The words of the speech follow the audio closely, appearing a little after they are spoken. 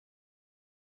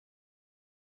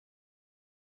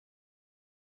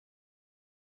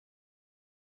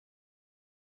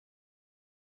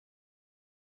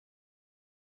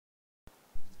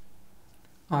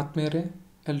ಆತ್ಮೀಯರೇ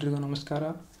ಎಲ್ರಿಗೂ ನಮಸ್ಕಾರ.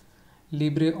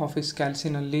 ಲೀಬ್ರೆ ಆಫೀಸ್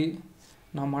ಕ್ಯಾಲ್ಸಿನಲ್ಲಿ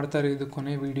ನಾವು ಮಾಡ್ತಾ ಇರೋದು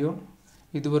ಕೊನೆ ವಿಡಿಯೋ.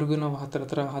 ಇದುವರೆಗೂ ನಾವು ಹತ್ರ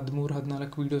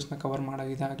 13-14 ವೀಡಿಯೋಸ್ನ ಕವರ್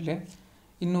ಮಾಡಾಗಿದೆ. ಆಗಲೇ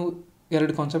ಇನ್ನೂ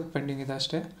 2 ಕಾನ್ಸೆಪ್ಟ್ ಪೆಂಡಿಂಗ್ ಇದೆ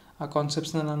ಅಷ್ಟೇ. ಆ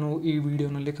ಕಾನ್ಸೆಪ್ಟ್ಸ್ನ ನಾನು ಈ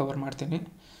ವಿಡಿಯೋನಲ್ಲಿ ಕವರ್ ಮಾಡ್ತೀನಿ.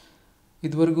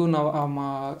 ಇದುವರೆಗೂ ನಾವು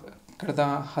ಕಳೆದ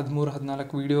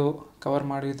 13-14 ವೀಡಿಯೋ ಕವರ್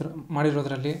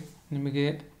ಮಾಡಿರೋದ್ರಲ್ಲಿ ನಿಮಗೆ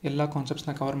ಎಲ್ಲ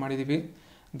ಕಾನ್ಸೆಪ್ಟ್ಸ್ನ ಕವರ್ ಮಾಡಿದ್ದೀವಿ.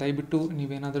 ದಯವಿಟ್ಟು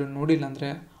ನೀವೇನಾದರೂ ನೋಡಿಲ್ಲ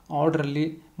ಅಂದರೆ ಆರ್ಡ್ರಲ್ಲಿ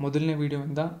ಮೊದಲನೇ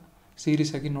ವೀಡಿಯೋಯಿಂದ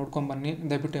ಸೀರೀಸ್ ಆಗಿ ನೋಡ್ಕೊಂಬನ್ನಿ.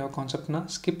 ದಯವಿಟ್ಟು ಯಾವ ಕಾನ್ಸೆಪ್ಟ್ನ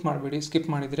ಸ್ಕಿಪ್ ಮಾಡಬೇಡಿ. ಸ್ಕಿಪ್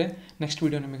ಮಾಡಿದರೆ ನೆಕ್ಸ್ಟ್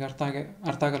ವೀಡಿಯೋ ನಿಮಗೆ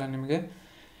ಅರ್ಥ ಆಗಲ್ಲ ನಿಮಗೆ.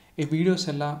 ಈ ವಿಡಿಯೋಸ್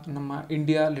ಎಲ್ಲ ನಮ್ಮ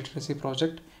ಇಂಡಿಯಾ ಲಿಟ್ರಸಿ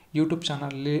ಪ್ರಾಜೆಕ್ಟ್ ಯೂಟ್ಯೂಬ್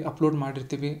ಚಾನಲಲ್ಲಿ ಅಪ್ಲೋಡ್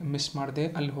ಮಾಡಿರ್ತೀವಿ. ಮಿಸ್ ಮಾಡದೆ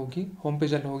ಅಲ್ಲಿ ಹೋಗಿ ಹೋಮ್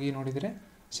ಪೇಜಲ್ಲಿ ಹೋಗಿ ನೋಡಿದರೆ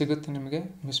ಸಿಗುತ್ತೆ ನಿಮಗೆ.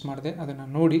 ಮಿಸ್ ಮಾಡದೆ ಅದನ್ನು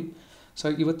ನೋಡಿ. ಸೊ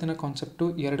ಇವತ್ತಿನ ಕಾನ್ಸೆಪ್ಟು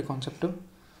 2 ಕಾನ್ಸೆಪ್ಟು.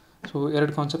 ಸೊ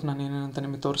 2 ಕಾನ್ಸೆಪ್ಟ್ ನಾನು ಏನೇನಂತ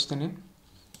ನಿಮಗೆ ತೋರಿಸ್ತೀನಿ.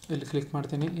 ಇಲ್ಲಿ ಕ್ಲಿಕ್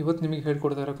ಮಾಡ್ತೀನಿ. ಇವತ್ತು ನಿಮಗೆ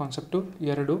ಹೇಳ್ಕೊಡ್ತಾ ಇರೋ ಕಾನ್ಸೆಪ್ಟು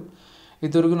 2.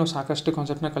 ಇದುವರೆಗೂ ನಾವು ಸಾಕಷ್ಟು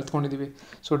ಕಾನ್ಸೆಪ್ಟ್ನ ಕಲ್ತ್ಕೊಂಡಿದ್ದೀವಿ.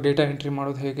 ಸೊ ಡೇಟಾ ಎಂಟ್ರಿ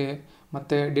ಮಾಡೋದು ಹೇಗೆ,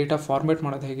 ಮತ್ತು ಡೇಟಾ ಫಾರ್ಮೇಟ್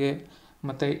ಮಾಡೋದು ಹೇಗೆ,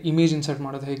 ಮತ್ತು ಇಮೇಜ್ ಇನ್ಸರ್ಟ್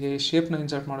ಮಾಡೋದು ಹೇಗೆ, ಶೇಪ್ನ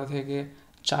ಇನ್ಸರ್ಟ್ ಮಾಡೋದು ಹೇಗೆ,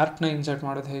 ಚಾರ್ಟ್ನ ಇನ್ಸರ್ಟ್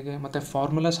ಮಾಡೋದು ಹೇಗೆ, ಮತ್ತು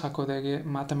ಫಾರ್ಮುಲಾಸ್ ಹಾಕೋದು ಹೇಗೆ,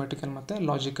 ಮ್ಯಾಥಮೆಟಿಕಲ್ ಮತ್ತು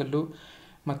ಲಾಜಿಕಲ್ಲು,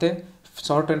 ಮತ್ತು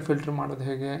ಸಾರ್ಟ್ ಆ್ಯಂಡ್ ಫಿಲ್ಟರ್ ಮಾಡೋದು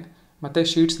ಹೇಗೆ, ಮತ್ತು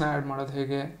ಶೀಟ್ಸ್ನ ಆ್ಯಡ್ ಮಾಡೋದು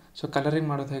ಹೇಗೆ, ಸೊ ಕಲರಿಂಗ್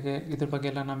ಮಾಡೋದು ಹೇಗೆ, ಇದ್ರ ಬಗ್ಗೆ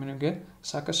ಎಲ್ಲ ನಾವು ನಿಮಗೆ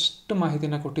ಸಾಕಷ್ಟು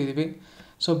ಮಾಹಿತಿನ ಕೊಟ್ಟಿದ್ದೀವಿ.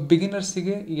 ಸೊ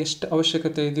ಬಿಗಿನರ್ಸಿಗೆ ಎಷ್ಟು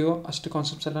ಅವಶ್ಯಕತೆ ಇದೆಯೋ ಅಷ್ಟು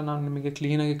ಕಾನ್ಸೆಪ್ಟ್ಸ್ ಎಲ್ಲ ನಾವು ನಿಮಗೆ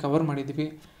ಕ್ಲೀನಾಗಿ ಕವರ್ ಮಾಡಿದ್ದೀವಿ.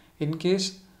 ಇನ್ ಕೇಸ್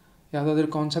ಯಾವುದಾದ್ರೂ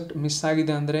ಕಾನ್ಸೆಪ್ಟ್ ಮಿಸ್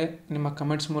ಆಗಿದೆ ಅಂದರೆ ನಿಮ್ಮ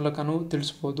ಕಮೆಂಟ್ಸ್ ಮೂಲಕನೂ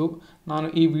ತಿಳಿಸ್ಬೋದು. ನಾನು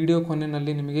ಈ ವಿಡಿಯೋ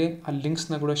ಕೊನೆಯಲ್ಲಿ ನಿಮಗೆ ಆ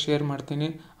ಲಿಂಕ್ಸ್ನ ಕೂಡ ಶೇರ್ ಮಾಡ್ತೀನಿ.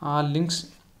 ಆ ಲಿಂಕ್ಸ್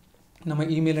ನಮ್ಮ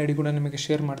ಇಮೇಲ್ ಐ ಡಿ ಕೂಡ ನಿಮಗೆ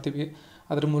ಶೇರ್ ಮಾಡ್ತೀವಿ.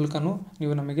 ಅದ್ರ ಮೂಲಕನೂ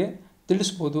ನೀವು ನಮಗೆ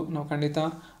ತಿಳಿಸ್ಬೋದು. ನಾವು ಖಂಡಿತ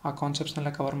ಆ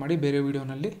ಕಾನ್ಸೆಪ್ಟ್ಸ್ನೆಲ್ಲ ಕವರ್ ಮಾಡಿ ಬೇರೆ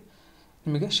ವಿಡಿಯೋನಲ್ಲಿ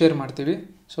ನಿಮಗೆ ಶೇರ್ ಮಾಡ್ತೀವಿ.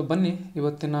 ಸೊ ಬನ್ನಿ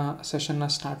ಇವತ್ತಿನ ಸೆಷನ್ನ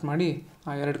ಸ್ಟಾರ್ಟ್ ಮಾಡಿ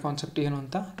ಆ 2 ಕಾನ್ಸೆಪ್ಟ್ ಏನು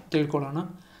ಅಂತ ತಿಳ್ಕೊಳ್ಳೋಣ.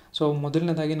 ಸೊ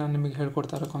ಮೊದಲನೇದಾಗಿ ನಾನು ನಿಮಗೆ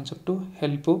ಹೇಳ್ಕೊಡ್ತಾ ಇರೋ ಕಾನ್ಸೆಪ್ಟು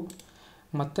ಹೆಲ್ಪು.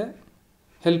 ಮತ್ತು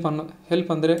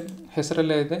ಹೆಲ್ಪ್ ಅಂದರೆ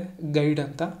ಹೆಸರಲ್ಲೇ ಇದೆ ಗೈಡ್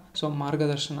ಅಂತ. ಸೊ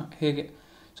ಮಾರ್ಗದರ್ಶನ ಹೇಗೆ.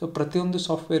 ಸೊ ಪ್ರತಿಯೊಂದು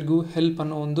ಸಾಫ್ಟ್ವೇರ್ಗೂ ಹೆಲ್ಪ್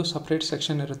ಅನ್ನೋ ಒಂದು ಸಪ್ರೇಟ್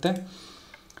ಸೆಕ್ಷನ್ ಇರುತ್ತೆ.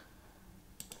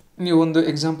 ನೀವೊಂದು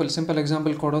ಸಿಂಪಲ್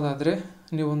ಎಕ್ಸಾಂಪಲ್ ಕೊಡೋದಾದರೆ,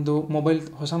 ನೀವೊಂದು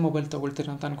ಹೊಸ ಮೊಬೈಲ್ ತೊಗೊಳ್ತೀರ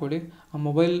ಅಂತ ಅಂದ್ಕೊಳ್ಳಿ. ಆ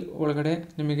ಮೊಬೈಲ್ ಒಳಗಡೆ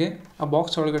ನಿಮಗೆ ಆ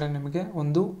ಬಾಕ್ಸ್ ಒಳಗಡೆ ನಿಮಗೆ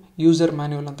ಒಂದು ಯೂಸರ್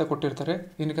ಮ್ಯಾನ್ಯುವಲ್ ಅಂತ ಕೊಟ್ಟಿರ್ತಾರೆ.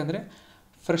 ಏನಕ್ಕಂದರೆ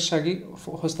ಫ್ರೆಶ್ ಆಗಿ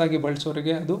ಹೊಸದಾಗಿ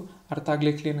ಬಳಸೋರಿಗೆ ಅದು ಅರ್ಥ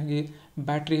ಆಗಲಿ ಕ್ಲೀನಾಗಿ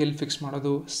ಬ್ಯಾಟ್ರಿ ಎಲ್ಲಿ ಫಿಕ್ಸ್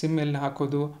ಮಾಡೋದು, ಸಿಮ್ ಎಲ್ಲಿ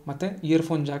ಹಾಕೋದು, ಮತ್ತು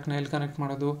ಇಯರ್ಫೋನ್ ಜಾಕ್ನ ಎಲ್ಲಿ ಕನೆಕ್ಟ್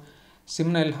ಮಾಡೋದು,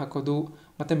 ಸಿಮ್ನ ಎಲ್ಲಿ ಹಾಕೋದು,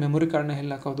 ಮತ್ತು ಮೆಮೊರಿ ಕಾರ್ಡ್ನ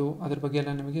ಎಲ್ಲಿ ಹಾಕೋದು, ಅದ್ರ ಬಗ್ಗೆ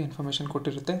ಎಲ್ಲ ನಿಮಗೆ ಇನ್ಫಾರ್ಮೇಷನ್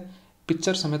ಕೊಟ್ಟಿರುತ್ತೆ.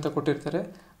 ಪಿಕ್ಚರ್ ಸಮೇತ ಕೊಟ್ಟಿರ್ತಾರೆ.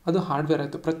 ಅದು ಹಾರ್ಡ್ವೇರ್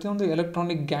ಆಯಿತು. ಪ್ರತಿಯೊಂದು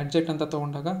ಎಲೆಕ್ಟ್ರಾನಿಕ್ ಗ್ಯಾಡ್ಜೆಟ್ ಅಂತ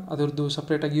ತೊಗೊಂಡಾಗ ಅದರದ್ದು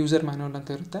ಸಪ್ರೇಟಾಗಿ ಯೂಸರ್ ಮ್ಯಾನ್ಯುವಲ್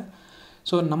ಅಂತ ಇರುತ್ತೆ.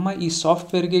 ಸೊ ನಮ್ಮ ಈ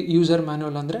ಸಾಫ್ಟ್ವೇರ್ಗೆ ಯೂಸರ್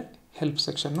ಮ್ಯಾನ್ಯುವಲ್ ಅಂದರೆ ಹೆಲ್ಪ್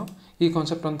ಸೆಕ್ಷನ್ನು. ಈ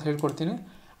ಕಾನ್ಸೆಪ್ಟ್ ಅಂತ ಹೇಳ್ಕೊಡ್ತೀನಿ.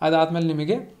 ಅದಾದಮೇಲೆ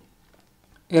ನಿಮಗೆ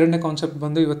 2ನೇ ಕಾನ್ಸೆಪ್ಟ್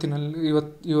ಬಂದು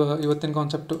ಇವತ್ತಿನ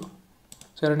ಕಾನ್ಸೆಪ್ಟು.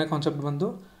 ಸೊ 2ನೇ ಕಾನ್ಸೆಪ್ಟ್ ಬಂದು,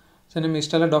 ಸೊ ನಿಮಗೆ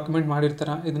ಇಷ್ಟೆಲ್ಲ ಡಾಕ್ಯುಮೆಂಟ್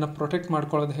ಮಾಡಿರ್ತಾರೆ, ಇದನ್ನು ಪ್ರೊಟೆಕ್ಟ್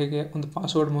ಮಾಡ್ಕೊಳ್ಳೋದು ಹೇಗೆ ಒಂದು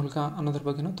ಪಾಸ್ವರ್ಡ್ ಮೂಲಕ ಅನ್ನೋದ್ರ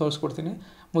ಬಗ್ಗೆನೂ ತೋರಿಸ್ಕೊಡ್ತೀನಿ.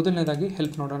 ಮೊದಲನೇದಾಗಿ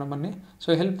ಹೆಲ್ಪ್ ನೋಡೋಣ ಬನ್ನಿ. ಸೊ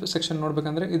ಹೆಲ್ಪ್ ಸೆಕ್ಷನ್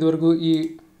ನೋಡಬೇಕಂದ್ರೆ ಇದುವರೆಗೂ ಈ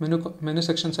ಮೆನು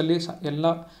ಸೆಕ್ಷನ್ಸಲ್ಲಿ ಎಲ್ಲ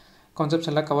ಕಾನ್ಸೆಪ್ಟ್ಸ್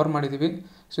ಎಲ್ಲ ಕವರ್ ಮಾಡಿದ್ದೀವಿ.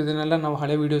 ಸೊ ಇದನ್ನೆಲ್ಲ ನಾವು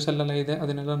ಹಳೆ ವೀಡಿಯೋಸಲ್ಲೆಲ್ಲ ಇದೆ,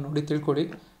 ಅದನ್ನೆಲ್ಲ ನೋಡಿ ತಿಳ್ಕೊಳ್ಳಿ.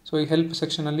 ಸೊ ಈ ಹೆಲ್ಪ್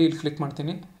ಸೆಕ್ಷನಲ್ಲಿ ಇಲ್ಲಿ ಕ್ಲಿಕ್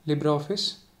ಮಾಡ್ತೀನಿ. ಲಿಬ್ರೆ ಆಫೀಸ್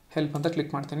ಹೆಲ್ಪ್ ಅಂತ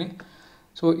ಕ್ಲಿಕ್ ಮಾಡ್ತೀನಿ.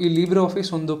 ಸೊ ಈ ಲಿಬ್ರೆ ಆಫೀಸ್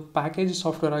ಒಂದು ಪ್ಯಾಕೇಜ್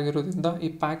ಸಾಫ್ಟ್ವೇರ್ ಆಗಿರೋದ್ರಿಂದ ಈ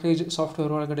ಪ್ಯಾಕೇಜ್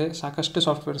ಸಾಫ್ಟ್ವೇರ್ ಒಳಗಡೆ ಸಾಕಷ್ಟು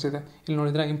ಸಾಫ್ಟ್ವೇರ್ಸ್ ಇದೆ. ಇಲ್ಲಿ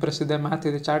ನೋಡಿದರೆ ಇಂಪ್ರೆಸ್ ಇದೆ, ಮ್ಯಾಥ್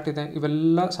ಇದೆ, ಚಾರ್ಟ್ ಇದೆ.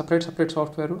 ಇವೆಲ್ಲ ಸಪ್ರೇಟ್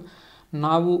ಸಾಫ್ಟ್ವೇರು.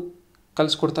 ನಾವು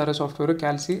ಕಲಿಸ್ಕೊಡ್ತಾ ಇರೋ ಸಾಫ್ಟ್ವೇರು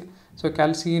ಕ್ಯಾಲ್ಸಿ. ಸೊ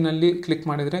ಕ್ಯಾಲ್ಸಿನಲ್ಲಿ ಕ್ಲಿಕ್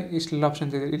ಮಾಡಿದರೆ ಇಷ್ಟೆಲ್ಲ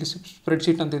ಆಪ್ಷನ್ಸ್ ಇದೆ. ಇಲ್ಲಿ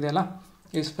ಸ್ಪ್ರೆಡ್ಶೀಟ್ ಅಂತ ಇದೆಯಲ್ಲ,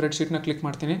 ಈ ಸ್ಪ್ರೆಡ್ಶೀಟ್ನ ಕ್ಲಿಕ್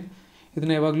ಮಾಡ್ತೀನಿ.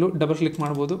 ಇದನ್ನ ಯಾವಾಗಲೂ ಡಬಲ್ ಕ್ಲಿಕ್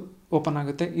ಮಾಡ್ಬೋದು, ಓಪನ್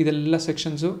ಆಗುತ್ತೆ. ಇದೆಲ್ಲ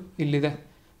ಸೆಕ್ಷನ್ಸು ಇಲ್ಲಿದೆ.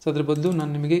 ಸೊ ಅದ್ರ ಬದಲು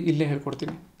ನಾನು ನಿಮಗೆ ಇಲ್ಲೇ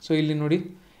ಹೇಳ್ಕೊಡ್ತೀನಿ. ಸೊ ಇಲ್ಲಿ ನೋಡಿ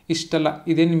ಇಷ್ಟೆಲ್ಲ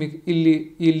ಇದೇ. ನಿಮಗೆ ಇಲ್ಲಿ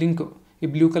ಈ ಲಿಂಕು ಈ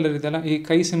ಬ್ಲೂ ಕಲರ್ ಇದೆಯಲ್ಲ, ಈ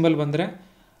ಕೈ ಸಿಂಬಲ್ ಬಂದರೆ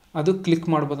ಅದು ಕ್ಲಿಕ್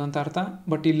ಮಾಡ್ಬೋದು ಅಂತ ಅರ್ಥ.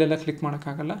 ಬಟ್ ಇಲ್ಲೆಲ್ಲ ಕ್ಲಿಕ್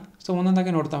ಮಾಡೋಕ್ಕಾಗಲ್ಲ. ಸೊ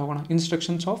ಒಂದೊಂದಾಗೆ ನೋಡ್ತಾ ಹೋಗೋಣ.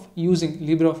 Instructions of using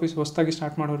Libre office ಹೊಸದಾಗಿ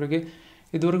ಸ್ಟಾರ್ಟ್ ಮಾಡೋರಿಗೆ.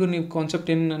 ಇದುವರೆಗೂ ನೀವು ಕಾನ್ಸೆಪ್ಟ್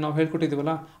ಏನು ನಾವು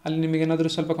ಹೇಳ್ಕೊಟ್ಟಿದ್ದೀವಲ್ಲ, ಅಲ್ಲಿ ನಿಮಗೇನಾದರೂ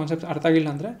ಸ್ವಲ್ಪ ಕಾನ್ಸೆಪ್ಟ್ ಅರ್ಥ ಆಗಿಲ್ಲ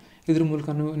ಅಂದರೆ ಇದ್ರ ಮೂಲಕ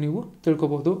ನೀವು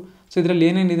ತಿಳ್ಕೊಬೋದು. ಸೊ ಇದರಲ್ಲಿ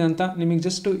ಏನೇನಿದೆ ಅಂತ ನಿಮಗೆ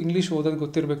ಜಸ್ಟ್ ಇಂಗ್ಲೀಷ್ ಓದೋದು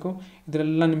ಗೊತ್ತಿರಬೇಕು.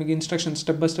 ಇದರೆಲ್ಲ ನಿಮಗೆ instruction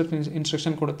step by step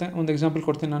instruction ಕೊಡುತ್ತೆ. ಒಂದು ಎಕ್ಸಾಂಪಲ್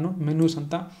ಕೊಡ್ತೀನಿ ನಾನು. ಮೆನೂಸ್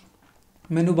ಅಂತ.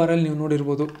 ಮೆನು ಬಾರಲ್ಲಿ ನೀವು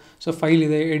ನೋಡಿರ್ಬೋದು. ಸೊ ಫೈಲ್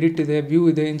ಇದೆ, ಎಡಿಟ್ ಇದೆ, ವ್ಯೂ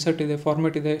ಇದೆ, ಇನ್ಸರ್ಟ್ ಇದೆ,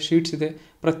 ಫಾರ್ಮೆಟ್ ಇದೆ, ಶೀಟ್ಸ್ ಇದೆ.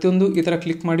 ಪ್ರತಿಯೊಂದು ಈ ಥರ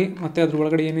ಕ್ಲಿಕ್ ಮಾಡಿ ಮತ್ತು ಅದ್ರ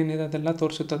ಒಳಗಡೆ ಏನೇನಿದೆ ಅದೆಲ್ಲ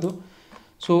ತೋರಿಸುತ್ತದು.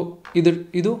 ಸೊ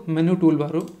ಇದು ಮೆನು ಟೂಲ್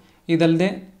ಬಾರು. ಇದಲ್ಲದೆ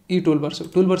ಈ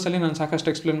ಟೂಲ್ಬಾರ್ಸಲ್ಲಿ ನಾನು ಸಾಕಷ್ಟು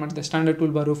ಎಕ್ಸ್ಪ್ಲೇನ್ ಮಾಡಿದೆ. ಸ್ಟ್ಯಾಂಡರ್ಡ್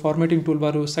ಟೂಲ್ ಬಾರು, ಫಾರ್ಮೇಟಿಂಗ್ ಟೂಲ್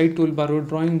ಬಾರು, ಸೈಟ್ ಟೂಲ್ ಬಾರು,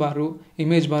 ಡ್ರಾಯಿಂಗ್ ಬಾರು,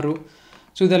 ಇಮೇಜ್ ಬಾರು.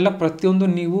 ಸೊ ಇದೆಲ್ಲ ಪ್ರತಿಯೊಂದು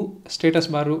ನೀವು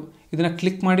ಸ್ಟೇಟಸ್ ಬಾರು ಇದನ್ನು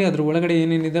ಕ್ಲಿಕ್ ಮಾಡಿ ಅದ್ರ ಒಳಗಡೆ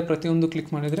ಏನೇನಿದೆ ಪ್ರತಿಯೊಂದು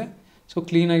ಕ್ಲಿಕ್ ಮಾಡಿದರೆ ಸೊ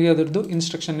ಕ್ಲೀನಾಗಿ ಅದರದ್ದು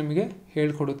ಇನ್ಸ್ಟ್ರಕ್ಷನ್ ನಿಮಗೆ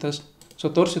ಹೇಳ್ಕೊಡುತ್ತೆ. ಸೊ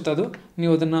ತೋರಿಸುತ್ತದು.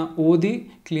 ನೀವು ಅದನ್ನು ಓದಿ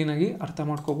ಕ್ಲೀನಾಗಿ ಅರ್ಥ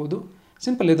ಮಾಡ್ಕೋಬೋದು.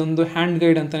 ಸಿಂಪಲ್, ಇದೊಂದು ಹ್ಯಾಂಡ್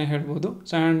ಗೈಡ್ ಅಂತಲೇ ಹೇಳ್ಬೋದು.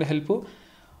 ಸೊ ಹ್ಯಾಂಡ್ ಹೆಲ್ಪು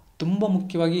ತುಂಬ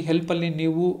ಮುಖ್ಯವಾಗಿ ಹೆಲ್ಪಲ್ಲಿ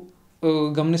ನೀವು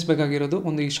ಗಮನಿಸಬೇಕಾಗಿರೋದು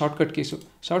ಒಂದು ಈ ಶಾರ್ಟ್ಕಟ್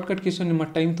ಕೀಸು ನಿಮ್ಮ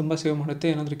ಟೈಮ್ ತುಂಬ ಸೇವ್ ಮಾಡುತ್ತೆ.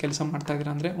 ಏನಾದರೂ ಕೆಲಸ ಮಾಡ್ತಾ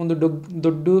ಇದ್ದೀರಾ ಅಂದರೆ, ಒಂದು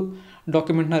ದೊಡ್ಡ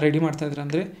ಡಾಕ್ಯುಮೆಂಟ್ನ ರೆಡಿ ಮಾಡ್ತಾ ಇದ್ದೀರಾ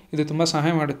ಅಂದರೆ ಇದು ತುಂಬ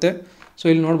ಸಹಾಯ ಮಾಡುತ್ತೆ. ಸೊ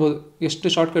ಇಲ್ಲಿ ನೋಡ್ಬೋದು ಎಷ್ಟು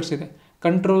ಶಾರ್ಟ್ಕಟ್ಸ್ ಇದೆ.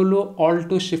 ಕಂಟ್ರೋಲು,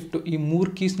 ಆಲ್ಟು, ಶಿಫ್ಟು ಈ 3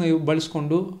 ಕೀಸ್ನ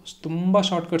ಬಳಸ್ಕೊಂಡು ತುಂಬ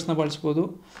ಶಾರ್ಟ್ಕಟ್ಸ್ನ ಬಳಸ್ಬೋದು.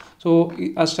 ಸೊ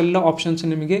ಅಷ್ಟೆಲ್ಲ ಆಪ್ಷನ್ಸ್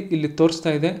ನಿಮಗೆ ಇಲ್ಲಿ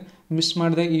ತೋರಿಸ್ತಾ ಇದೆ. ಮಿಸ್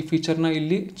ಮಾಡದೆ ಈ ಫೀಚರ್ನ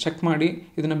ಇಲ್ಲಿ ಚೆಕ್ ಮಾಡಿ.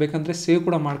 ಇದನ್ನು ಬೇಕಂದರೆ ಸೇವ್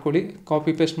ಕೂಡ ಮಾಡ್ಕೊಳ್ಳಿ.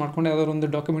 ಕಾಪಿ ಪೇಸ್ಟ್ ಮಾಡ್ಕೊಂಡು ಯಾವುದಾದ್ರು ಒಂದು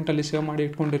ಡಾಕ್ಯುಮೆಂಟಲ್ಲಿ ಸೇವ್ ಮಾಡಿ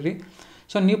ಇಟ್ಕೊಂಡಿರಿ.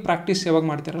 ಸೊ ನೀವು ಪ್ರಾಕ್ಟೀಸ್ ಯಾವಾಗ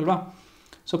ಮಾಡ್ತೀರಲ್ವಾ,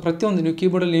 ಸೊ ಪ್ರತಿಯೊಂದು ನೀವು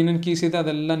ಕೀಬೋರ್ಡಲ್ಲಿ ಏನೇನು ಕೀಸ್ ಇದೆ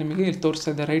ಅದೆಲ್ಲ ನಿಮಗೆ ಇಲ್ಲಿ ತೋರಿಸ್ತಾ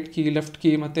ಇದೆ. ರೈಟ್ ಕೀ, ಲೆಫ್ಟ್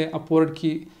ಕೀ, ಮತ್ತು ಅಪ್ವರ್ಡ್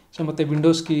ಕೀ, ಸೊ ಮತ್ತು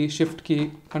Windows key, shift key,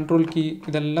 control key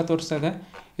ಇದೆಲ್ಲ ತೋರಿಸ್ತಾ ಇದೆ.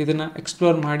 ಇದನ್ನು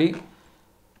ಎಕ್ಸ್ಪ್ಲೋರ್ ಮಾಡಿ.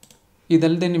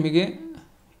 ಇದಲ್ಲದೆ ನಿಮಗೆ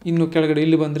ಇನ್ನು ಕೆಳಗಡೆ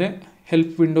ಇಲ್ಲಿ ಬಂದರೆ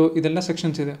ಹೆಲ್ಪ್ ವಿಂಡೋ ಇದೆಲ್ಲ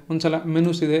ಸೆಕ್ಷನ್ಸ್ ಇದೆ. ಒಂದು ಸಲ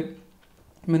ಮೆನೂಸ್ ಇದೆ.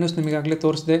 ಮೆನೂಸ್ ನಿಮಗೆ ಆಗಲೇ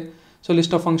ತೋರಿಸಿದೆ. ಸೊ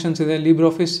ಲಿಸ್ಟ್ ಆಫ್ ಫಂಕ್ಷನ್ಸ್ ಇದೆ.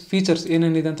 LibreOffice ಫೀಚರ್ಸ್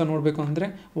ಏನೇನಿದೆ ಅಂತ ನೋಡಬೇಕು ಅಂದರೆ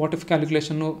ವಾಟ್ ಇಫ್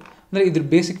ಕ್ಯಾಲ್ಕುಲೇಷನ್ನು ಅಂದರೆ ಇದ್ರ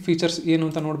ಬೇಸಿಕ್ ಫೀಚರ್ಸ್ ಏನು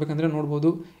ಅಂತ ನೋಡಬೇಕಂದ್ರೆ ನೋಡ್ಬೋದು.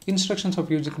 ಇನ್ಸ್ಟ್ರಕ್ಷನ್ಸ್ ಆಫ್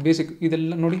ಯೂಸ್ ಬೇಸಿಕ್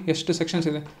ಇದೆಲ್ಲ ನೋಡಿ ಎಷ್ಟು ಸೆಕ್ಷನ್ಸ್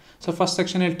ಇದೆ. ಸೊ ಫಸ್ಟ್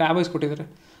ಸೆಕ್ಷನಲ್ಲಿ ಟ್ಯಾಬ್ ಕೊಟ್ಟಿದ್ದಾರೆ.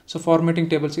 ಸೊ ಫಾರ್ಮೇಟಿಂಗ್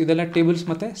ಟೇಬಲ್ಸ್ ಇದೆಲ್ಲ ಟೇಬಲ್ಸ್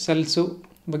ಮತ್ತು ಸೆಲ್ಸು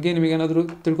ಬಗ್ಗೆ ನಿಮಗೇನಾದರೂ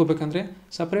ತಿಳ್ಕೊಬೇಕಂದ್ರೆ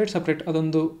ಸಪ್ರೇಟ್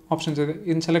ಅದೊಂದು ಆಪ್ಷನ್ಸ್ ಇದೆ.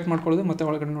 ಇನ್ನು ಸೆಲೆಕ್ಟ್ ಮಾಡ್ಕೊಳ್ಳೋದು ಮತ್ತು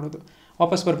ಒಳಗಡೆ ನೋಡೋದು.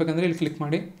 ವಾಪಸ್ ಬರಬೇಕಂದ್ರೆ ಇಲ್ಲಿ ಕ್ಲಿಕ್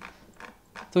ಮಾಡಿ.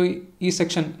 ಸೊ ಈ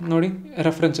ಸೆಕ್ಷನ್ ನೋಡಿ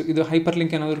ರೆಫರೆನ್ಸು, ಇದು ಹೈಪರ್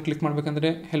ಲಿಂಕ್ ಏನಾದರೂ ಕ್ಲಿಕ್ ಮಾಡಬೇಕಂದ್ರೆ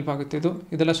ಹೆಲ್ಪ್ ಆಗುತ್ತೆ.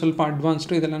 ಇದೆಲ್ಲ ಸ್ವಲ್ಪ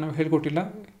ಅಡ್ವಾನ್ಸ್ಡು, ಇದೆಲ್ಲ ನಾವು ಹೇಳ್ಕೊಟ್ಟಿಲ್ಲ,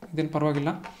 ಇದೇನು ಪರವಾಗಿಲ್ಲ.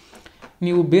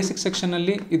 ನೀವು ಬೇಸಿಕ್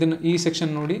ಸೆಕ್ಷನಲ್ಲಿ ಈ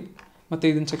ಸೆಕ್ಷನ್ ನೋಡಿ ಮತ್ತು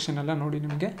ಇದನ್ನ ಸೆಕ್ಷನ್ ಎಲ್ಲ ನೋಡಿ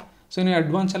ನಿಮಗೆ. ಸೊ ನೀವು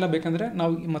ಅಡ್ವಾನ್ಸ್ ಎಲ್ಲ ಬೇಕಂದರೆ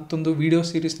ನಾವು ಮತ್ತೊಂದು ವೀಡಿಯೋ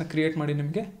ಸೀರೀಸ್ನ ಕ್ರಿಯೇಟ್ ಮಾಡಿ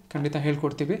ನಿಮಗೆ ಖಂಡಿತ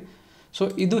ಹೇಳ್ಕೊಡ್ತೀವಿ. ಸೊ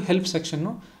ಇದು ಹೆಲ್ಪ್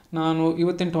ಸೆಕ್ಷನ್ನು. ನಾನು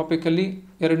ಇವತ್ತಿನ ಟಾಪಿಕಲ್ಲಿ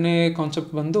 2ನೇ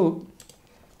ಕಾನ್ಸೆಪ್ಟ್ ಬಂದು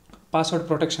ಪಾಸ್ವರ್ಡ್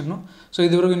ಪ್ರೊಟೆಕ್ಷನ್ನು. ಸೊ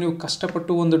ಇದುವರೆಗೂ ನೀವು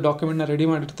ಕಷ್ಟಪಟ್ಟು ಒಂದು ಡಾಕ್ಯುಮೆಂಟ್ನ ರೆಡಿ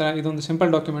ಮಾಡಿರ್ತಾರೆ. ಇದೊಂದು ಸಿಂಪಲ್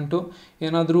ಡಾಕ್ಯುಮೆಂಟು.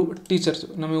 ಏನಾದರೂ ಟೀಚರ್ಸು,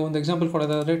 ನಮಗೆ ಒಂದು ಎಕ್ಸಾಂಪಲ್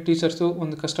ಕೊಡೋದಾದರೆ, ಟೀಚರ್ಸು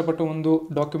ಒಂದು ಕಷ್ಟಪಟ್ಟು ಒಂದು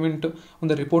ಡಾಕ್ಯುಮೆಂಟ್,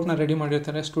 ಒಂದು ರಿಪೋರ್ಟ್ನ ರೆಡಿ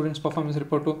ಮಾಡಿರ್ತಾರೆ. Students performance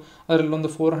report. ಅದರಲ್ಲಿ ಒಂದು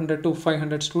 400 to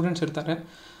 500 ಸ್ಟೂಡೆಂಟ್ಸ್ ಇರ್ತಾರೆ.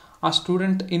 ಆ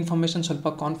ಸ್ಟೂಡೆಂಟ್ ಇನ್ಫಾರ್ಮೇಷನ್ ಸ್ವಲ್ಪ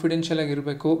ಕಾನ್ಫಿಡೆನ್ಷಿಯಲ್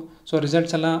ಆಗಿರಬೇಕು. ಸೊ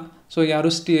ರಿಸಲ್ಟ್ಸ್ ಎಲ್ಲ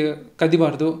ಯಾರೂ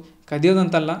ಕದಿಬಾರ್ದು.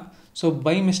 ಕದಿಯೋದಂತಲ್ಲ, ಸೊ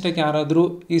ಬೈ ಮಿಸ್ಟೇಕ್ ಯಾರಾದರೂ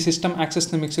ಈ ಸಿಸ್ಟಮ್ ಆ್ಯಕ್ಸೆಸ್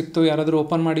ನಿಮಗೆ ಸಿಕ್ತು, ಯಾರಾದರೂ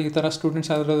ಓಪನ್ ಮಾಡಿ ಈ ಥರ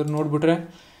ಸ್ಟೂಡೆಂಟ್ಸ್ ಯಾರಾದರೂ ನೋಡಿಬಿಟ್ರೆ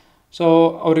ಸೊ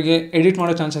ಅವರಿಗೆ ಎಡಿಟ್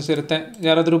ಮಾಡೋ ಚಾನ್ಸಸ್ ಇರುತ್ತೆ.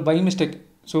 ಯಾರಾದರೂ by mistake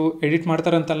edit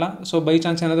ಮಾಡ್ತಾರಂತಲ್ಲ, so by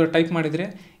chance ಏನಾದರೂ ಟೈಪ್ ಮಾಡಿದರೆ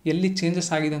ಎಲ್ಲಿ ಚೇಂಜಸ್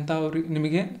ಆಗಿದೆ ಅಂತ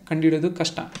ನಿಮಗೆ ಕಂಡುಹಿಡಿಯೋದು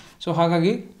ಕಷ್ಟ. ಸೊ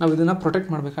ಹಾಗಾಗಿ ನಾವು ಇದನ್ನು ಪ್ರೊಟೆಕ್ಟ್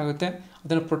ಮಾಡಬೇಕಾಗುತ್ತೆ.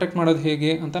 ಅದನ್ನು ಪ್ರೊಟೆಕ್ಟ್ ಮಾಡೋದು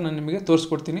ಹೇಗೆ ಅಂತ ನಾನು ನಿಮಗೆ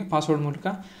ತೋರಿಸ್ಕೊಡ್ತೀನಿ ಪಾಸ್ವರ್ಡ್ ಮೂಲಕ.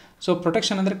 ಸೊ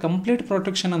ಪ್ರೊಟೆಕ್ಷನ್ ಅಂದರೆ ಕಂಪ್ಲೀಟ್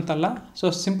ಪ್ರೊಟೆಕ್ಷನ್ ಅಂತಲ್ಲ, ಸೊ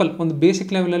ಸಿಂಪಲ್ ಒಂದು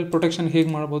ಬೇಸಿಕ್ ಲೆವೆಲಲ್ಲಿ ಪ್ರೊಟೆಕ್ಷನ್ ಹೇಗೆ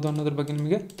ಮಾಡ್ಬೋದು ಅನ್ನೋದ್ರ ಬಗ್ಗೆ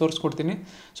ನಿಮಗೆ ತೋರಿಸ್ಕೊಡ್ತೀನಿ.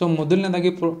 ಸೊ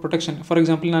ಮೊದಲನೇದಾಗಿ ಪ್ರೊಟೆಕ್ಷನ್, ಫಾರ್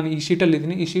ಎಕ್ಸಾಂಪಲ್ ನಾನು ಈ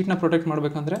ಶೀಟಲ್ಲಿದ್ದೀನಿ. ಈ ಶೀಟ್ನ ಪ್ರೊಟೆಕ್ಟ್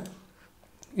ಮಾಡಬೇಕಂದ್ರೆ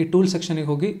ಈ ಟೂಲ್ ಸೆಕ್ಷನಿಗೆ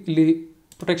ಹೋಗಿ ಇಲ್ಲಿ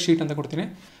ಪ್ರೊಟೆಕ್ಟ್ ಶೀಟ್ ಅಂತ ಕೊಡ್ತೀನಿ.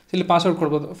 ಇಲ್ಲಿ ಪಾಸ್ವರ್ಡ್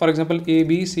ಕೊಡ್ಬೋದು. ಫಾರ್ ಎಕ್ಸಾಂಪಲ್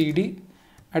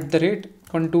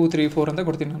ABCD@1234 ಅಂತ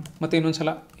ಕೊಡ್ತೀನಿ ನಾನು. ಮತ್ತು ಇನ್ನೊಂದು ಸಲ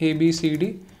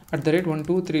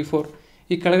ABCD@1234.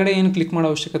 ಈ ಕೆಳಗಡೆ ಏನು ಕ್ಲಿಕ್ ಮಾಡೋ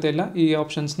ಅವಶ್ಯಕತೆ ಇಲ್ಲ ಈ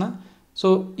ಆಪ್ಷನ್ಸ್ನ. ಸೊ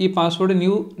ಈ ಪಾಸ್ವರ್ಡ್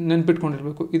ನೀವು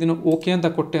ನೆನ್ಪಿಟ್ಕೊಂಡಿರಬೇಕು. ಇದನ್ನು ಓಕೆ ಅಂತ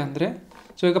ಕೊಟ್ಟೆ ಅಂದರೆ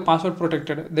ಸೊ ಈಗ ಪಾಸ್ವರ್ಡ್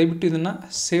ಪ್ರೊಟೆಕ್ಟೆಡ್. ದಯವಿಟ್ಟು ಇದನ್ನು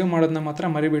ಸೇವ್ ಮಾಡೋದನ್ನ ಮಾತ್ರ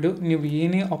ಮರಿಬೇಡಿ. ನೀವು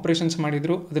ಏನೇ ಆಪ್ರೇಷನ್ಸ್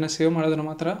ಮಾಡಿದರೂ ಅದನ್ನು ಸೇವ್ ಮಾಡೋದನ್ನು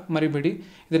ಮಾತ್ರ ಮರಿಬೇಡಿ.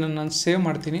 ಇದನ್ನು ನಾನು ಸೇವ್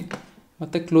ಮಾಡ್ತೀನಿ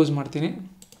ಮತ್ತು ಕ್ಲೋಸ್ ಮಾಡ್ತೀನಿ.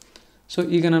 ಸೊ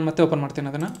ಈಗ ನಾನು ಮತ್ತೆ ಓಪನ್ ಮಾಡ್ತೀನಿ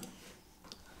ಅದನ್ನು.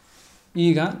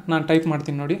 ಈಗ ನಾನು ಟೈಪ್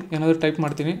ಮಾಡ್ತೀನಿ ನೋಡಿ, ಏನಾದರೂ ಟೈಪ್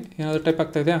ಮಾಡ್ತೀನಿ, ಏನಾದರೂ ಟೈಪ್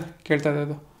ಆಗ್ತಾಯಿದೆಯಾ, ಕೇಳ್ತಾ ಇದೆ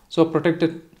ಅದು. So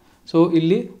protected. ಸೊ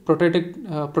ಇಲ್ಲಿ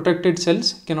protected cells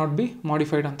cannot be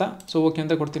modified ಅಂತ. ಸೊ ಓಕೆ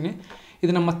ಅಂತ ಕೊಡ್ತೀನಿ.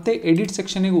 ಇದನ್ನು ಮತ್ತೆ ಎಡಿಟ್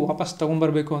ಸೆಕ್ಷನಿಗೆ ವಾಪಸ್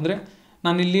ತೊಗೊಂಬರಬೇಕು ಅಂದರೆ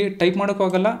ನಾನಿಲ್ಲಿ ಟೈಪ್ ಮಾಡೋಕ್ಕೂ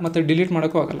ಆಗೋಲ್ಲ ಮತ್ತು ಡಿಲೀಟ್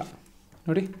ಮಾಡೋಕ್ಕೂ ಆಗೋಲ್ಲ.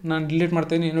 ನೋಡಿ ನಾನು ಡಿಲೀಟ್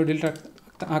ಮಾಡ್ತಾಯಿದ್ದೀನಿ, ಏನೂ ಡಿಲೀಟ್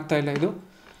ಆಗ್ತಾಯಿಲ್ಲ ಇದು.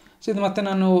 ಸೊ ಇದು ಮತ್ತೆ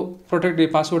ನಾನು ಈ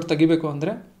ಪಾಸ್ವರ್ಡ್ ತೆಗಿಬೇಕು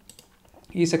ಅಂದರೆ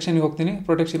ಈ ಸೆಕ್ಷನಿಗೆ ಹೋಗ್ತೀನಿ.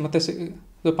 ಪ್ರೊಟೆಕ್ಷನ್ ಮತ್ತು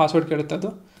ಇದು ಪಾಸ್ವರ್ಡ್ ಕೇಳುತ್ತೆ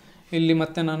ಅದು. ಇಲ್ಲಿ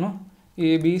ಮತ್ತೆ ನಾನು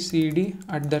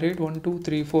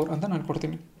ABCD@1234 ಅಂತ ನಾನು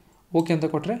ಕೊಡ್ತೀನಿ. ಓಕೆ ಅಂತ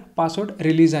ಕೊಟ್ಟರೆ ಪಾಸ್ವರ್ಡ್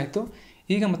ರಿಲೀಸ್ ಆಯಿತು.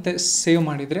 ಈಗ ಮತ್ತೆ ಸೇವ್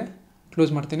ಮಾಡಿದರೆ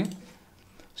ಕ್ಲೋಸ್ ಮಾಡ್ತೀನಿ.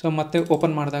 ಸೊ ಮತ್ತೆ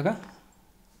ಓಪನ್ ಮಾಡಿದಾಗ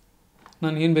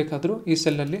ನಾನು ಏನು ಬೇಕಾದರೂ ಈ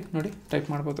ಸೆಲ್ಲಲ್ಲಿ ನೋಡಿ ಟೈಪ್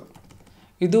ಮಾಡ್ಬೋದು.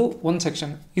 ಇದು ಒಂದು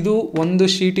ಸೆಕ್ಷನ್. ಇದು ಒಂದು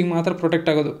ಶೀಟಿಗೆ ಮಾತ್ರ ಪ್ರೊಟೆಕ್ಟ್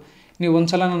ಆಗೋದು. ನೀವು ಒಂದು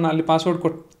ಸಲ ನಾನು ಅಲ್ಲಿ ಪಾಸ್ವರ್ಡ್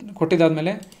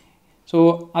ಕೊಟ್ಟಿದ್ದಾದಮೇಲೆ ಸೊ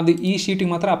ಅದು ಈ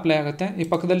ಶೀಟಿಗೆ ಮಾತ್ರ ಅಪ್ಲೈ ಆಗುತ್ತೆ. ಈ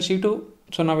ಪಕ್ಕದಲ್ಲಿ ಶೀಟು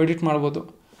ಸೊ ನಾವು ಎಡಿಟ್ ಮಾಡ್ಬೋದು.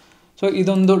 ಸೊ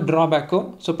ಇದೊಂದು ಡ್ರಾಬ್ಯಾಕು.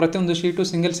 ಸೊ ಪ್ರತಿಯೊಂದು ಶೀಟು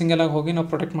ಸಿಂಗಲ್ ಹೋಗಿ ನಾವು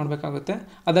ಪ್ರೊಟೆಕ್ಟ್ ಮಾಡಬೇಕಾಗುತ್ತೆ.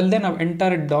 ಅದಲ್ಲದೆ ನಾವು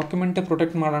ಎಂಟೈರ್ ಡಾಕ್ಯುಮೆಂಟೇ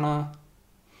ಪ್ರೊಟೆಕ್ಟ್ ಮಾಡೋಣ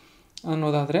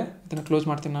ಅನ್ನೋದಾದರೆ ಇದನ್ನು ಕ್ಲೋಸ್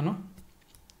ಮಾಡ್ತೀನಿ ನಾನು.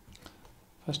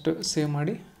 ಫಸ್ಟ್ ಸೇವ್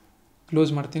ಮಾಡಿ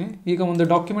ಕ್ಲೋಸ್ ಮಾಡ್ತೀನಿ. ಈಗ ಒಂದು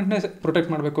ಡಾಕ್ಯುಮೆಂಟ್ನೇ ಪ್ರೊಟೆಕ್ಟ್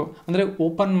ಮಾಡಬೇಕು ಅಂದರೆ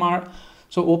ಓಪನ್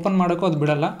ಮಾಡೋಕ್ಕೂ ಅದು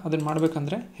ಬಿಡಲ್ಲ. ಅದನ್ನು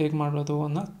ಮಾಡಬೇಕಂದ್ರೆ ಹೇಗೆ ಮಾಡೋದು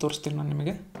ಅನ್ನೋ ತೋರಿಸ್ತೀನಿ ನಾನು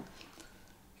ನಿಮಗೆ.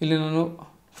 ಇಲ್ಲಿ ನಾನು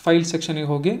ಫೈಲ್ ಸೆಕ್ಷನಿಗೆ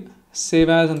ಹೋಗಿ ಸೇವ್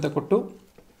ಆ್ಯಸ್ ಅಂತ ಕೊಟ್ಟು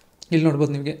ಇಲ್ಲಿ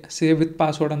ನೋಡ್ಬೋದು ನಿಮಗೆ ಸೇವ್ ವಿತ್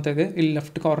ಪಾಸ್ವರ್ಡ್ ಅಂತ ಇದೆ. ಇಲ್ಲಿ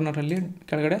ಲೆಫ್ಟ್ ಕಾರ್ನರಲ್ಲಿ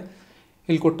ಕೆಳಗಡೆ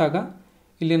ಇಲ್ಲಿ ಕೊಟ್ಟಾಗ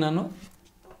ಇಲ್ಲಿ ನಾನು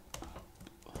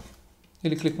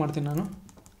ಇಲ್ಲಿ ಕ್ಲಿಕ್ ಮಾಡ್ತೀನಿ. ನಾನು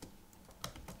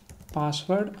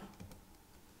ಪಾಸ್ವರ್ಡ್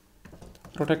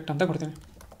ಪ್ರೊಟೆಕ್ಟ್ ಅಂತ ಕೊಡ್ತೀನಿ.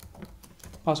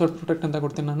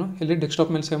 ನಾನು ಇಲ್ಲಿ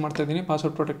ಡೆಸ್ಕ್ಟಾಪ್ ಮೇಲೆ ಸೇವ್ ಮಾಡ್ತಾ ಇದ್ದೀನಿ.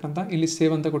 ಪಾಸ್ವರ್ಡ್ ಪ್ರೊಟೆಕ್ಟ್ ಅಂತ ಇಲ್ಲಿ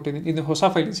ಸೇವ್ ಅಂತ ಕೊಟ್ಟಿದ್ದೀನಿ. ಇದು ಹೊಸ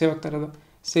ಫೈಲಿಗೆ ಸೇವ್ ಆಗ್ತಾ ಇರೋದು.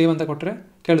 ಸೇವ್ ಅಂತ ಕೊಟ್ಟರೆ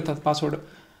ಕೇಳುತ್ತೆ ಅದು ಪಾಸ್ವರ್ಡ್.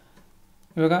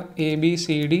 ಇವಾಗ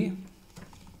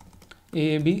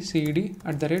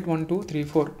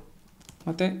ABCD@1234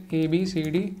 ಮತ್ತು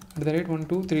ABCD@1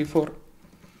 2 3 4.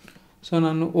 ಸೊ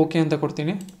ನಾನು ಓಕೆ ಅಂತ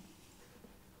ಕೊಡ್ತೀನಿ.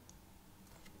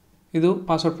 ಇದು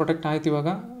ಪಾಸ್ವರ್ಡ್ ಪ್ರೊಟೆಕ್ಟ್ ಆಯ್ತು. ಇವಾಗ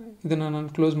ಇದನ್ನು ನಾನು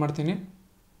ಕ್ಲೋಸ್ ಮಾಡ್ತೀನಿ.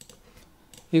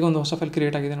 ಈಗ ಒಂದು ಹೊಸ ಫೈಲ್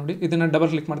ಕ್ರಿಯೇಟ್ ಆಗಿದೆ ನೋಡಿ. ಇದನ್ನು ಡಬಲ್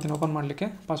ಕ್ಲಿಕ್ ಮಾಡ್ತೀನಿ ಓಪನ್ ಮಾಡಲಿಕ್ಕೆ.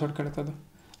 ಪಾಸ್ವರ್ಡ್ ಕೇಳುತ್ತದು.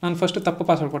 ನಾನು ಫಸ್ಟ್ ತಪ್ಪು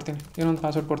ಪಾಸ್ವರ್ಡ್ ಕೊಡ್ತೀನಿ, ಏನೊಂದು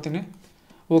ಪಾಸ್ವರ್ಡ್ ಕೊಡ್ತೀನಿ.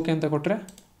 ಓಕೆ ಅಂತ ಕೊಟ್ಟರೆ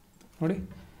ನೋಡಿ,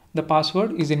 the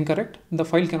password is incorrect, the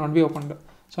file cannot be opened.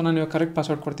 So ನಾನು ಇವಾಗ ಕರೆಕ್ಟ್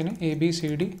ಪಾಸ್ವರ್ಡ್ ಕೊಡ್ತೀನಿ,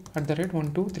 ABCD@1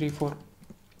 2 3 4.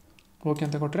 ಓಕೆ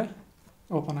ಅಂತ ಕೊಟ್ಟರೆ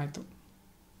ಓಪನ್ ಆಯಿತು.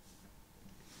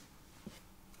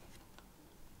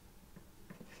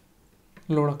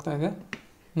 ಲೋಡ್ ಆಗ್ತಾ ಇದೆ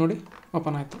ನೋಡಿ,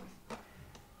 ಓಪನ್ ಆಯಿತು.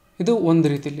 ಇದು ಒಂದು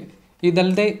ರೀತಿಯಲ್ಲಿ.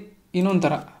 ಇದಲ್ಲದೆ ಇನ್ನೊಂದು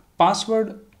ಥರ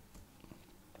ಪಾಸ್ವರ್ಡ್,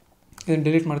 ಇದನ್ನು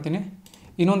ಡಿಲೀಟ್ ಮಾಡ್ತೀನಿ.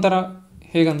 ಇನ್ನೊಂದು ಥರ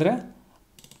ಹೇಗಂದರೆ,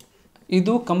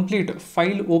 ಇದು ಕಂಪ್ಲೀಟ್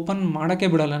ಫೈಲ್ ಓಪನ್ ಮಾಡೋಕ್ಕೆ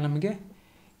ಬಿಡೋಲ್ಲ ನಮಗೆ.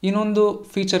 ಇನ್ನೊಂದು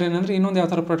ಫೀಚರ್ ಏನಂದರೆ, ಇನ್ನೊಂದು ಯಾವ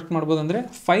ಥರ ಪ್ರೊಟೆಕ್ಟ್ ಮಾಡ್ಬೋದು ಅಂದರೆ,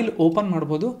 ಫೈಲ್ ಓಪನ್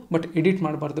ಮಾಡ್ಬೋದು ಬಟ್ ಎಡಿಟ್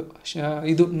ಮಾಡಬಾರ್ದು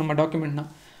ಇದು ನಮ್ಮ ಡಾಕ್ಯುಮೆಂಟ್ನ.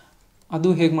 ಅದು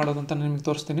ಹೇಗೆ ಮಾಡೋದು ಅಂತ ನಾನು ನಿಮಗೆ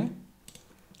ತೋರಿಸ್ತೀನಿ.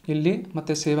 ಇಲ್ಲಿ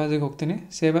ಮತ್ತೆ ಸೇವ್ ಆಸಿಗೆ ಹೋಗ್ತೀನಿ.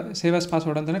 ಸೇವ್ ಆಸ್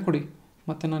ಪಾಸ್ವರ್ಡ್ ಅಂತಲೇ ಕೊಡಿ.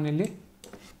 ಮತ್ತು ನಾನು ಇಲ್ಲಿ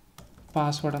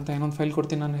ಪಾಸ್ವರ್ಡ್ ಅಂತ ಇನ್ನೊಂದು ಫೈಲ್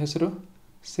ಕೊಡ್ತೀನಿ, ನನ್ನ ಹೆಸರು.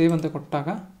 ಸೇವ್ ಅಂತ ಕೊಟ್ಟಾಗ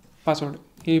ಪಾಸ್ವರ್ಡ್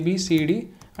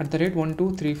ABCD@1 2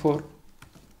 3 4.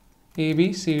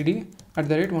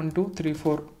 ABCD@1 2 3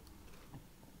 4.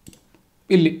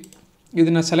 ಇಲ್ಲಿ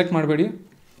ಇದನ್ನು ಸೆಲೆಕ್ಟ್ ಮಾಡಬೇಡಿ.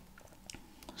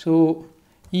 So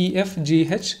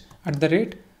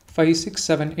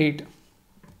EFGH@5678.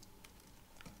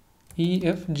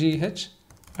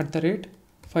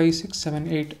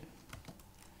 EFGH@5678.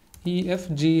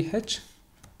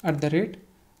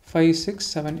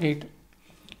 EFGH@5678.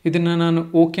 ಇದನ್ನು ನಾನು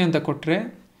ಓಕೆ ಅಂತ ಕೊಟ್ಟರೆ,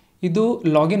 ಇದು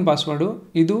ಲಾಗಿನ್ ಪಾಸ್ವರ್ಡು.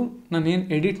 ಇದು ನಾನೇನು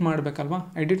ಎಡಿಟ್ ಮಾಡಬೇಕಲ್ವಾ,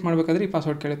 ಎಡಿಟ್ ಮಾಡಬೇಕಾದ್ರೆ ಈ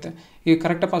ಪಾಸ್ವರ್ಡ್ ಕೇಳುತ್ತೆ. ಈಗ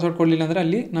ಕರೆಕ್ಟಾಗಿ ಪಾಸ್ವರ್ಡ್ ಕೊಡಲಿಲ್ಲ ಅಂದರೆ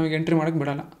ಅಲ್ಲಿ ನಮಗೆ ಎಂಟ್ರಿ ಮಾಡೋಕ್ಕೆ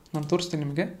ಬಿಡೋಲ್ಲ. ನಾನು ತೋರಿಸ್ತೀನಿ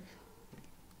ನಿಮಗೆ,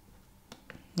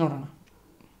 ನೋಡೋಣ.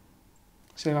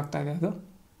 ಸೇವ್ ಆಗ್ತಾಯಿದೆ ಅದು.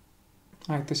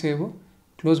 ಆಯಿತು, ಸೇವು.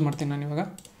 ಕ್ಲೋಸ್ ಮಾಡ್ತೀನಿ ನಾನು ಇವಾಗ.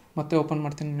 ಮತ್ತೆ ಓಪನ್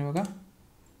ಮಾಡ್ತೀನಿ ನಾನು ಇವಾಗ.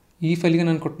 ಈ ಫೈಲಿಗೆ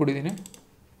ನಾನು ಕೊಟ್ಬಿಟ್ಟಿದ್ದೀನಿ.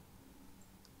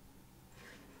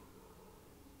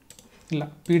 ಇಲ್ಲ,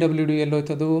 PWD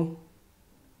ಎಲ್ಲೋಯ್ತದು,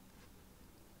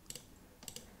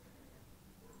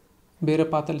 ಬೇರೆ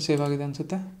ಪಾತಲ್ಲಿ ಸೇವ್ ಆಗಿದೆ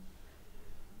ಅನಿಸುತ್ತೆ.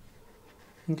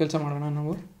 ಒಂದು ಕೆಲಸ ಮಾಡೋಣ,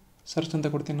 ನಾವು ಸರ್ಚ್ ಅಂತ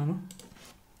ಕೊಡ್ತೀನಿ ನಾನು,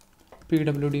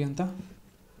 PWD ಅಂತ.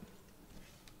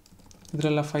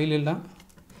 ಇದರೆಲ್ಲ ಫೈಲ್ ಇಲ್ಲ.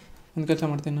 ಒಂದು ಕೆಲಸ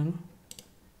ಮಾಡ್ತೀನಿ ನಾನು,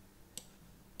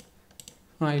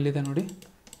 ಇಲ್ಲಿದೆ ನೋಡಿ,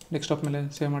 ಡೆಸ್ಕ್ಟಾಪ್ ಮೇಲೆ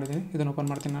ಸೇವ್ ಮಾಡಿದ್ದೀನಿ. ಇದನ್ನು ಓಪನ್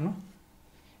ಮಾಡ್ತೀನಿ ನಾನು.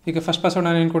 ಈಗ ಫಸ್ಟ್ ಪಾಸ್ವರ್ಡ್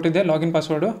ನಾನು ಏನು ಕೊಟ್ಟಿದ್ದೆ, ಲಾಗಿನ್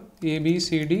ಪಾಸ್ವರ್ಡು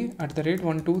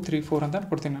ABCD@1 2 3 4 ಅಂತ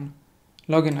ಕೊಡ್ತೀನಿ ನಾನು.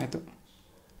 ಲಾಗಿನ್ ಆಯಿತು,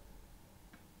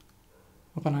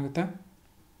 ಓಪನ್ ಆಗುತ್ತೆ.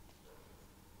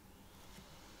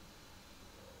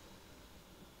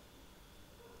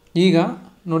 ಈಗ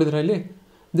ನೋಡಿದ್ರೆ ಇಲ್ಲಿ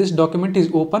this document is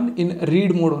open in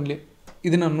read mode only.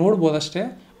 ಇದನ್ನು ನೋಡ್ಬೋದಷ್ಟೇ,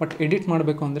 ಬಟ್ ಎಡಿಟ್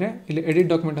ಮಾಡಬೇಕು ಅಂದರೆ ಇಲ್ಲಿ ಎಡಿಟ್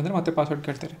ಡಾಕ್ಯುಮೆಂಟ್ ಅಂದರೆ ಮತ್ತೆ ಪಾಸ್ವರ್ಡ್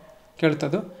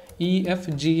ಕೇಳ್ತದ್ದು.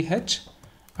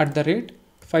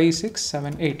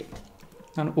 EFGH@5678.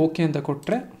 ನಾನು ಓಕೆ ಅಂತ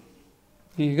ಕೊಟ್ಟರೆ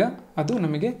ಈಗ ಅದು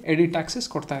ನಮಗೆ ಎಡಿಟ್ ಆಕ್ಸೆಸ್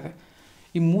ಕೊಡ್ತಾಯಿದೆ.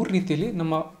 ಈ 3 ರೀತಿಯಲ್ಲಿ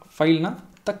ನಮ್ಮ ಫೈಲ್ನ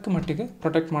ತಕ್ಕ ಮಟ್ಟಿಗೆ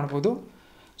ಪ್ರೊಟೆಕ್ಟ್ ಮಾಡ್ಬೋದು.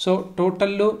 ಸೊ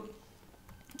ಟೋಟಲ್ಲು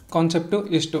ಕಾನ್ಸೆಪ್ಟು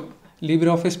ಎಷ್ಟು,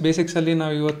 LibreOffice ಬೇಸಿಕ್ಸಲ್ಲಿ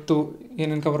ನಾವು ಇವತ್ತು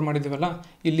ಏನೇನು ಕವರ್ ಮಾಡಿದ್ದೀವಲ್ಲ,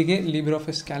 ಇಲ್ಲಿಗೆ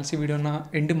LibreOffice ಕ್ಯಾಲ್ಸಿ ವೀಡಿಯೋನ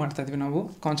ಎಂಡ್ ಮಾಡ್ತಾಯಿದ್ವಿ. ನಾವು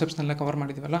ಕಾನ್ಸೆಪ್ಟ್ಸ್ನೆಲ್ಲ ಕವರ್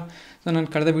ಮಾಡಿದ್ದೀವಲ್ಲ. ಸೊ ನಾನು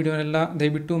ಕಳೆದ ವೀಡಿಯೋನೆಲ್ಲ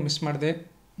ದಯವಿಟ್ಟು ಮಿಸ್ ಮಾಡಿದೆ.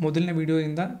 ಮೊದಲನೇ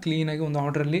ವೀಡಿಯೋಯಿಂದ ಕ್ಲೀನಾಗಿ ಒಂದು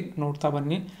ಆರ್ಡ್ರಲ್ಲಿ ನೋಡ್ತಾ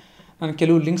ಬನ್ನಿ. ನಾನು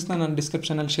ಕೆಲವು ಲಿಂಕ್ಸ್ನ ನಾನು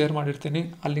ಡಿಸ್ಕ್ರಿಪ್ಷನಲ್ಲಿ ಶೇರ್ ಮಾಡಿರ್ತೀನಿ,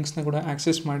 ಆ ಲಿಂಕ್ಸ್ನ ಕೂಡ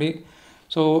ಆ್ಯಕ್ಸೆಸ್ ಮಾಡಿ.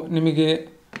 ಸೊ ನಿಮಗೆ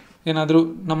ಏನಾದರೂ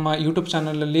ನಮ್ಮ ಯೂಟ್ಯೂಬ್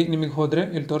ಚಾನಲಲ್ಲಿ ನಿಮಗೆ ಹೋದರೆ,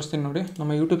 ಇಲ್ಲಿ ತೋರಿಸ್ತೀನಿ ನೋಡಿ,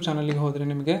 ನಮ್ಮ ಯೂಟ್ಯೂಬ್ ಚಾನಲಿಗೆ ಹೋದರೆ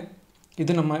ನಿಮಗೆ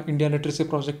ಇದು ನಮ್ಮ India literacy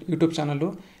project YouTube channel.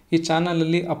 ಈ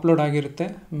ಚಾನಲಲ್ಲಿ ಅಪ್ಲೋಡ್ ಆಗಿರುತ್ತೆ,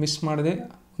 ಮಿಸ್ ಮಾಡದೆ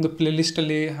ಒಂದು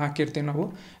ಪ್ಲೇಲಿಸ್ಟಲ್ಲಿ ಹಾಕಿರ್ತೀವಿ ನಾವು.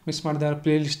 ಮಿಸ್ ಮಾಡದೆ ಆ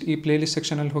ಈ ಪ್ಲೇಲಿಸ್ಟ್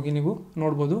ಸೆಕ್ಷನಲ್ಲಿ ಹೋಗಿ ನೀವು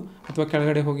ನೋಡ್ಬೋದು, ಅಥವಾ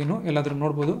ಕೆಳಗಡೆ ಹೋಗಿನೂ ಎಲ್ಲಾದರೂ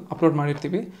ನೋಡ್ಬೋದು, ಅಪ್ಲೋಡ್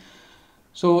ಮಾಡಿರ್ತೀವಿ.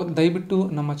 ಸೊ ದಯವಿಟ್ಟು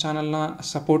ನಮ್ಮ ಚಾನಲ್ನ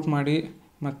ಸಪೋರ್ಟ್ ಮಾಡಿ,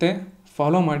 ಮತ್ತು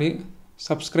ಫಾಲೋ ಮಾಡಿ,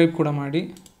 ಸಬ್ಸ್ಕ್ರೈಬ್ ಕೂಡ ಮಾಡಿ.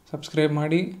 ಸಬ್ಸ್ಕ್ರೈಬ್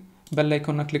ಮಾಡಿ ಬೆಲ್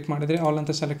ಐಕಾನ್ನ ಕ್ಲಿಕ್ ಮಾಡಿದರೆ, ಆಲ್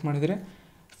ಅಂತ ಸೆಲೆಕ್ಟ್ ಮಾಡಿದರೆ,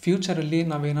 ಫ್ಯೂಚರಲ್ಲಿ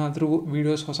ನಾವೇನಾದರೂ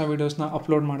ಹೊಸ ವೀಡಿಯೋಸ್ನ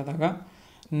ಅಪ್ಲೋಡ್ ಮಾಡಿದಾಗ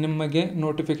ನಿಮಗೆ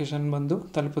ನೋಟಿಫಿಕೇಷನ್ ಬಂದು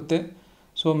ತಲುಪುತ್ತೆ.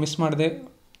 ಸೊ ಮಿಸ್ ಮಾಡದೆ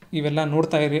ಇವೆಲ್ಲ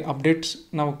ನೋಡ್ತಾ ಇರಿ. ಅಪ್ಡೇಟ್ಸ್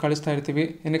ನಾವು ಕಳಿಸ್ತಾ ಇರ್ತೀವಿ.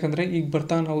 ಏನಕ್ಕೆ ಈಗ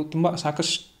ಬರ್ತಾ ನಾವು ತುಂಬ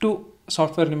ಸಾಕಷ್ಟು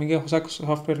ಸಾಫ್ಟ್ವೇರ್ ನಿಮಗೆ, ಹೊಸ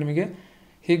ಸಾಫ್ಟ್ವೇರ್ ನಿಮಗೆ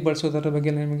ಹೇಗೆ ಬಳಸೋದರ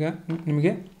ಬಗ್ಗೆ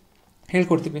ನಿಮಗೆ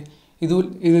ಹೇಳ್ಕೊಡ್ತೀವಿ. ಇದು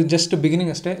ಜಸ್ಟ್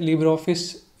ಬಿಗಿನಿಂಗ್ ಅಷ್ಟೇ LibreOffice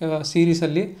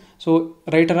ಸೀರೀಸಲ್ಲಿ. ಸೊ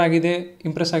ರೈಟರ್ ಆಗಿದೆ,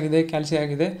 ಇಂಪ್ರೆಸ್ ಆಗಿದೆ, ಕ್ಯಾಲ್ಸಿ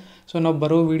ಆಗಿದೆ. ಸೊ ನಾವು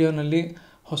ಬರೋ ವೀಡಿಯೋನಲ್ಲಿ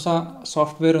ಹೊಸ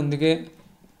ಸಾಫ್ಟ್ವೇರೊಂದಿಗೆ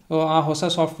ಆ ಹೊಸ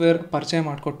ಸಾಫ್ಟ್ವೇರ್ ಪರಿಚಯ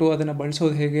ಮಾಡಿಕೊಟ್ಟು ಅದನ್ನು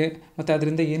ಬಳಸೋದು ಹೇಗೆ, ಮತ್ತು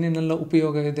ಅದರಿಂದ ಏನೇನೆಲ್ಲ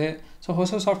ಉಪಯೋಗ ಇದೆ, ಸೊ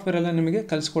ಹೊಸ ಸಾಫ್ಟ್ವೇರೆಲ್ಲ ನಿಮಗೆ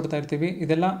ಕಲಿಸ್ಕೊಡ್ತಾ ಇರ್ತೀವಿ.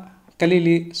 ಇದೆಲ್ಲ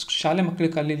ಕಲೀಲಿ, ಶಾಲೆ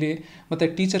ಮಕ್ಕಳಿಗೆ ಕಲೀಲಿ, ಮತ್ತು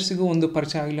ಟೀಚರ್ಸಿಗೂ ಒಂದು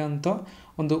ಪರಿಚಯ ಆಗಲಿ ಅಂತ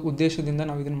ಒಂದು ಉದ್ದೇಶದಿಂದ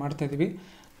ನಾವು ಇದನ್ನು ಮಾಡ್ತಾಯಿದ್ದೀವಿ.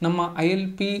 ನಮ್ಮ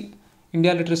ILP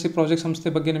ಇಂಡಿಯಾ ಲಿಟ್ರಸಿ ಪ್ರಾಜೆಕ್ಟ್ ಸಂಸ್ಥೆ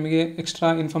ಬಗ್ಗೆ ನಿಮಗೆ ಎಕ್ಸ್ಟ್ರಾ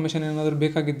ಇನ್ಫಾರ್ಮೇಷನ್ ಏನಾದರೂ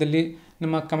ಬೇಕಾಗಿದ್ದಲ್ಲಿ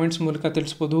ನಿಮ್ಮ ಕಮೆಂಟ್ಸ್ ಮೂಲಕ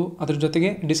ತಿಳಿಸ್ಬೋದು. ಅದ್ರ ಜೊತೆಗೆ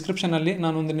ಡಿಸ್ಕ್ರಿಪ್ಷನಲ್ಲಿ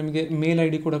ನಾನೊಂದು ನಿಮಗೆ ಮೇಲ್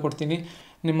ID ಕೂಡ ಕೊಡ್ತೀನಿ.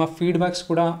 ನಿಮ್ಮ ಫೀಡ್ಬ್ಯಾಕ್ಸ್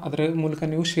ಕೂಡ ಅದರ ಮೂಲಕ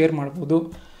ನೀವು ಶೇರ್ ಮಾಡ್ಬೋದು.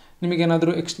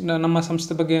 ನಿಮಗೇನಾದರೂ ನಮ್ಮ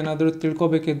ಸಂಸ್ಥೆ ಬಗ್ಗೆ ಏನಾದರೂ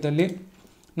ತಿಳ್ಕೊಬೇಕಿದ್ದಲ್ಲಿ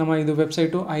ನಮ್ಮ ಇದು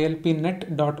ವೆಬ್ಸೈಟು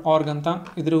ilpnet.org ಅಂತ.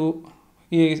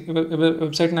 ಈ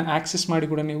ವೆಬ್ಸೈಟ್ನ ಆ್ಯಕ್ಸೆಸ್ ಮಾಡಿ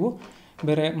ಕೂಡ ನೀವು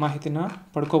ಬೇರೆ ಮಾಹಿತಿನ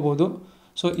ಪಡ್ಕೋಬೋದು.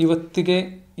 ಸೊ ಇವತ್ತಿಗೆ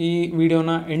ಈ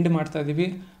ವಿಡಿಯೋನ ಎಂಡ್ ಮಾಡ್ತಾಯಿದ್ದೀವಿ.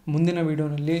 ಮುಂದಿನ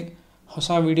ವಿಡಿಯೋನಲ್ಲಿ ಹೊಸ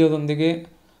ವಿಡಿಯೋದೊಂದಿಗೆ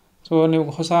ನೀವು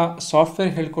ಹೊಸ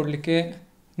ಸಾಫ್ಟ್ವೇರ್ ಹೇಳ್ಕೊಡ್ಲಿಕ್ಕೆ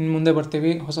ಮುಂದೆ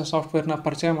ಬರ್ತೀವಿ. ಹೊಸ ಸಾಫ್ಟ್ವೇರ್ನ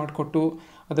ಪರಿಚಯ ಮಾಡಿಕೊಟ್ಟು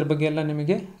ಅದ್ರ ಬಗ್ಗೆ ಎಲ್ಲ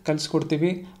ನಿಮಗೆ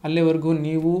ಕಲಿಸ್ಕೊಡ್ತೀವಿ. ಅಲ್ಲಿವರೆಗೂ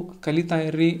ನೀವು ಕಲಿತಾ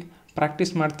ಇರ್ರಿ,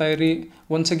 practice ಮಾಡ್ತಾಯಿರಿ.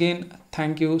 Once again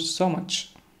thank you so much.